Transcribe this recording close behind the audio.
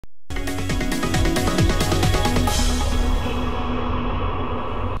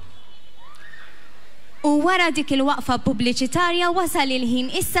wara dik il-waqfa pubbliċitarja wasal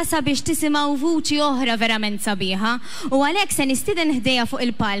il-ħin issa sabiex tisimgħu vuċi oħra verament sabiħa u għalhekk se nistieden ħdejja fuq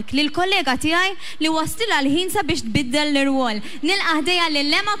il-palk lil kollega tiegħi li waslilha l-ħin sabiex tbiddel l-irwol. Nilqa' ħdejja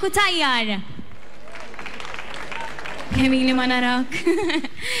lil Cutajar. Emili ma narak.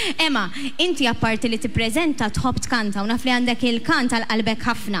 Emma, inti apparti li tippreżenta tħobb tkanta u naf li għandek il-kant għal qalbek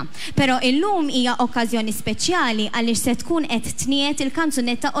ħafna. Però illum hija okkażjoni speċjali għaliex se tkun qed tniet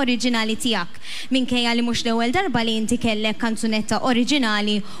il-kanzunetta oriġinali tiegħek. Minkejja li mhux l-ewwel darba li inti kellek kanzunetta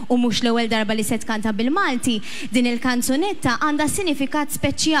oriġinali u mhux l-ewwel darba li se tkanta bil-Malti, din il-kanzunetta għandha sinifikat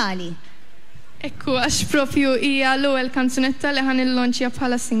speċjali. Ekku, għax propju hija l-ewwel kanzunetta li ħan il-lonċja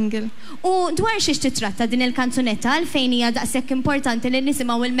bħala single. U dwar xiex titratta din il-kanzunetta għalfejn hija daqshekk importanti li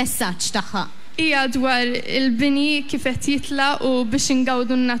nisimgħu il-messaġġ tagħha? Hija dwar il-bini kif qed jitla u biex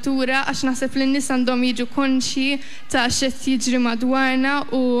ingawdu n-natura għax naħseb li n-nies għandhom jiġu konxi ta' x'qed jiġri madwarna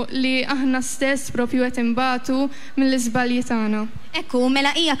u li aħna stess propju qed imbagħtu mill-iżbalji tagħna. Ekku,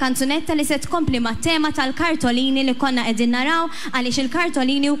 mela hija kanzunetta li se tkompli mat-tema tal-kartolini li konna qegħdin naraw għaliex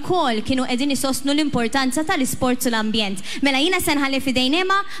il-kartolini wkoll kienu qegħdin isostnu l-importanza tal-isport u l-ambjent. Mela jiena se nħalli f'idejn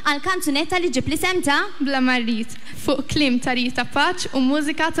Emma għall-kanzunetta li ġib l-isem ta' Bla Rrid fuq kliem ta' Rita Paċ u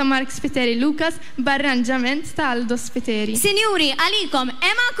mużika ta' Mark Spiteri Lucas b'arranġament ta' Aldo Spiteri. Sinjuri, għalikom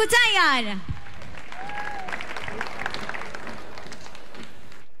Emma Cutajar!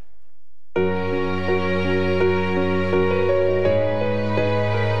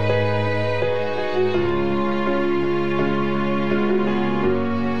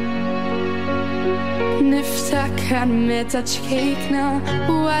 Niftakar meta ċkejkna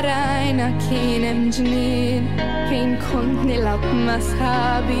warajna kien hemm ġnien fejn kont nilgħab ma'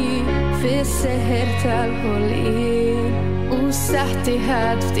 sħabi fis-seħer tal-ħolqien u saħti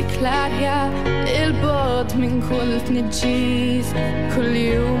ħadd ftik l-arja il-bod minn kull tniġġis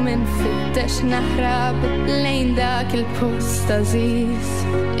kuljum infittex naħrab lejn dak il-post għażiż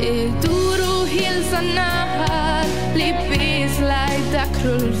iduru ħielsa naħar li biżla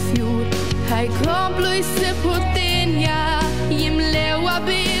jdakru l-fjur ħajkomplu jsibu d-dinja jimlewa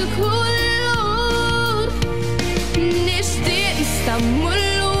bil-kullur nixtieq istammu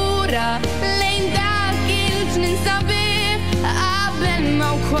l-lura lejn dak il-ġnien sabiħ qabel ma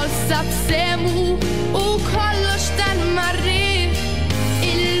wkoll sab semu u kollox tal-marriħ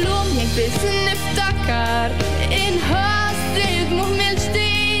illum jekk biss niftakar inħoss li dmuħ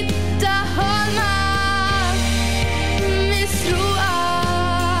mill-ġdid ta' ħolma misruqa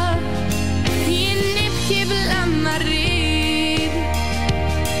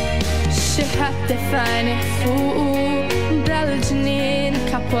Xieħat tefani fuq dal-ġnien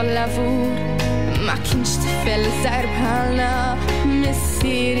kapo lavur ma kienx tifel żgħar bħalna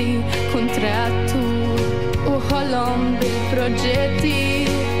missieri kontrattur u ħolom bil-proġetti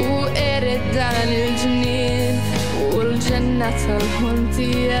u ered dan il-ġnien u l-ġenna tal-ħolm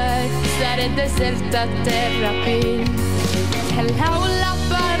tiegħek saret desert tat-terra pin tellaw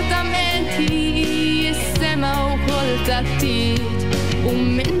l-appartamenti jissema wkoll tat-tit u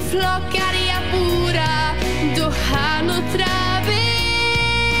minn flok arja pura duħan u trabit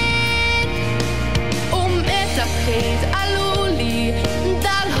u meta bħejt għaluli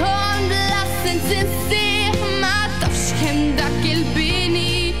dal-ħon bl-assenz insieħ ma tafx kemm dak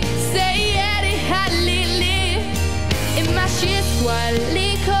il-bini sejjer iħalli li imma x'jiswa li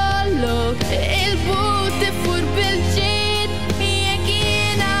kollok il-but ifur bil-ġid jekk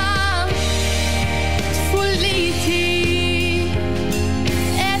jiena tfulliti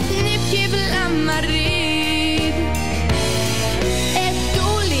Rrid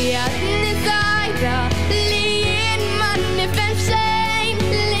ettu li għadni zaħira li jien ma nifhem xejn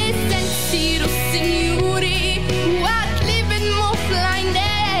li se nsiru sinjuri waqt li bidmu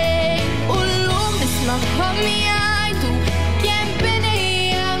fl-għajnej u llum nisma'hom jgħidu kemm bini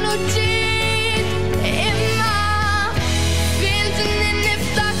għamlu ġid imma fil-ġnien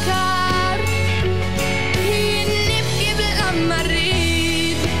niftakar jien nibki bl-Rrid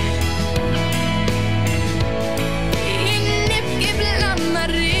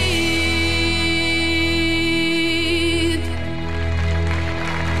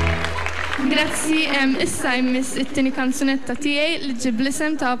Grazzi, issa jmiss it-tieni kanzunetta tiegħi li ġib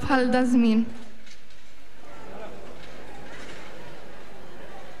l-isem ta' Bhal Daz-Zmien.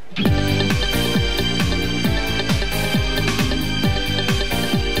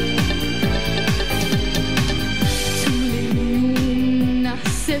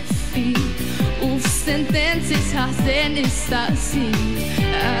 Naħseb fik u f'sentenzi taħsen istaqsi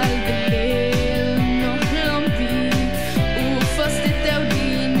għal-bil noħlom bik u fost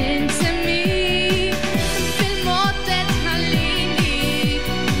it-tewdin insemmi fil-mod tħallini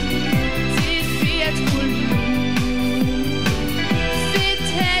titfiet kull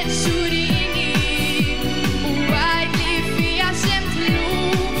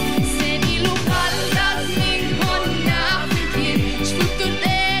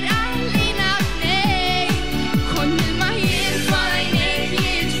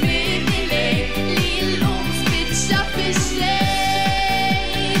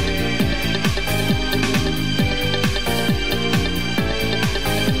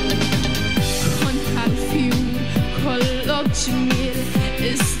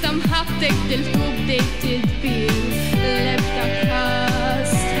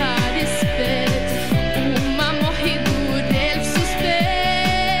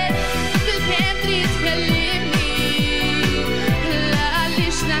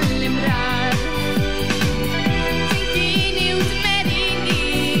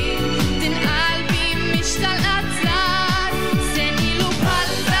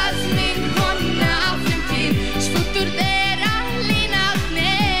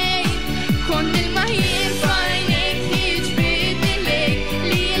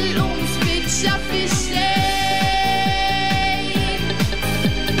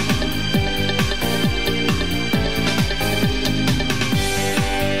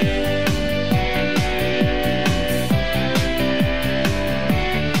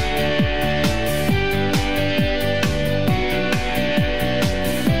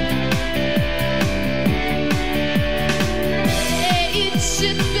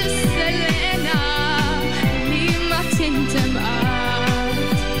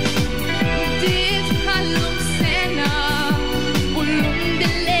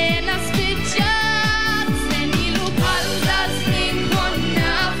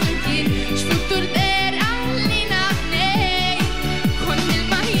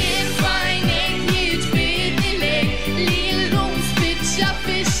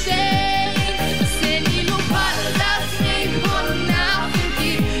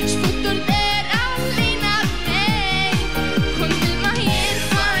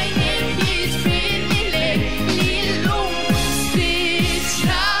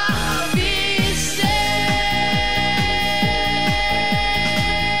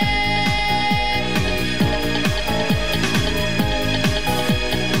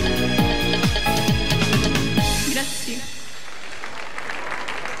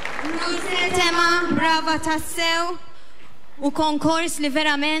Brava tassew u konkors li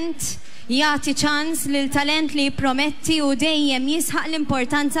verament jagħti ċans lil talent li jipprometti u dejjem jisħaq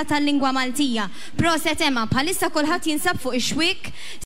l-importanza tal-lingwa Maltija. Proset Emma, bħalissa kulħadd jinsab fuq ix-xwik